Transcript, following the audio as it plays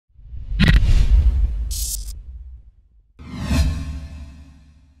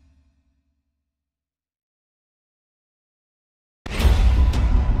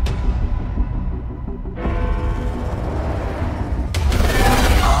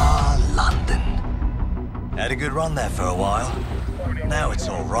Had a good run there for a while. Now it's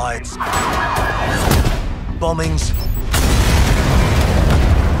all riots, bombings,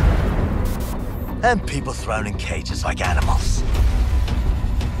 and people thrown in cages like animals.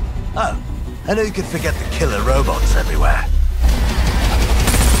 Oh, and who could forget the killer robots everywhere?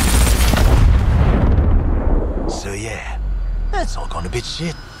 So yeah, that's all gone a bit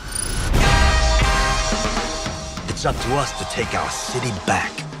shit. It's up to us to take our city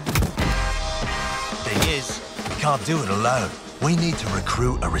back. Thing is, we can't do it alone. We need to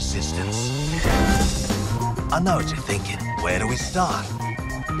recruit a resistance. I know what you're thinking. Where do we start?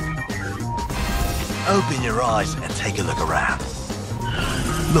 Open your eyes and take a look around.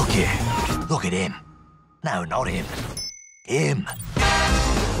 Look here. Look at him. No, not him. Him.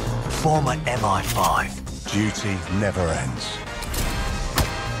 Former MI5. Duty never ends.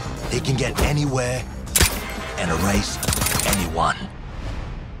 He can get anywhere and erase anyone.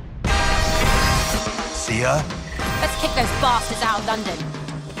 See her? Let's kick those bastards out of London.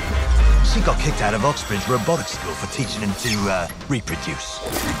 She got kicked out of Oxbridge Robotics School for teaching him to, reproduce.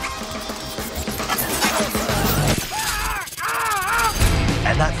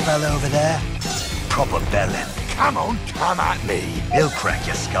 And that fella over there? Proper bellend. Come on, come at me. He'll crack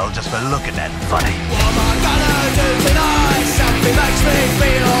your skull just for looking at him funny. What am I gonna do tonight? Something makes me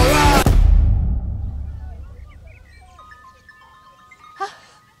feel alright.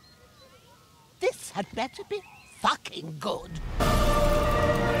 This had better be fucking good.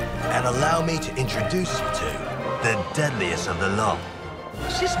 And allow me to introduce you to the deadliest of the lot.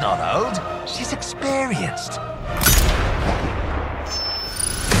 She's not old, she's experienced.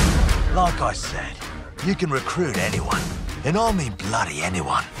 Like I said, you can recruit anyone, and I mean bloody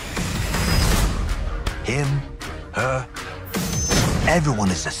anyone. Him, her,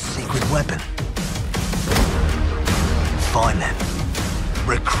 everyone is a secret weapon. Find them,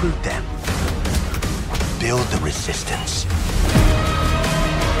 recruit them, build the resistance.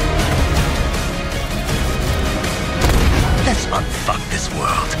 Let's unfuck this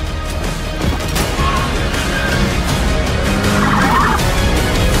world.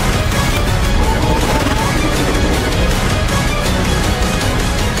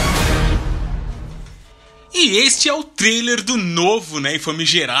 E este é o trailer do novo, né, e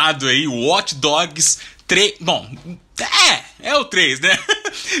famigerado aí, Watch Dogs 3... Bom, é o 3, né?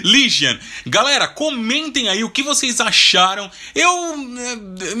 Legion. Galera, comentem aí o que vocês acharam.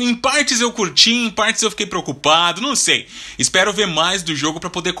 Em partes eu curti, em partes eu fiquei preocupado, não sei. Espero ver mais do jogo pra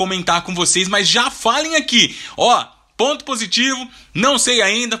poder comentar com vocês, mas já falem aqui. Ó, ponto positivo, não sei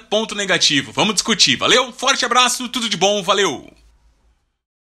ainda, ponto negativo. Vamos discutir, valeu? Forte abraço, tudo de bom, valeu!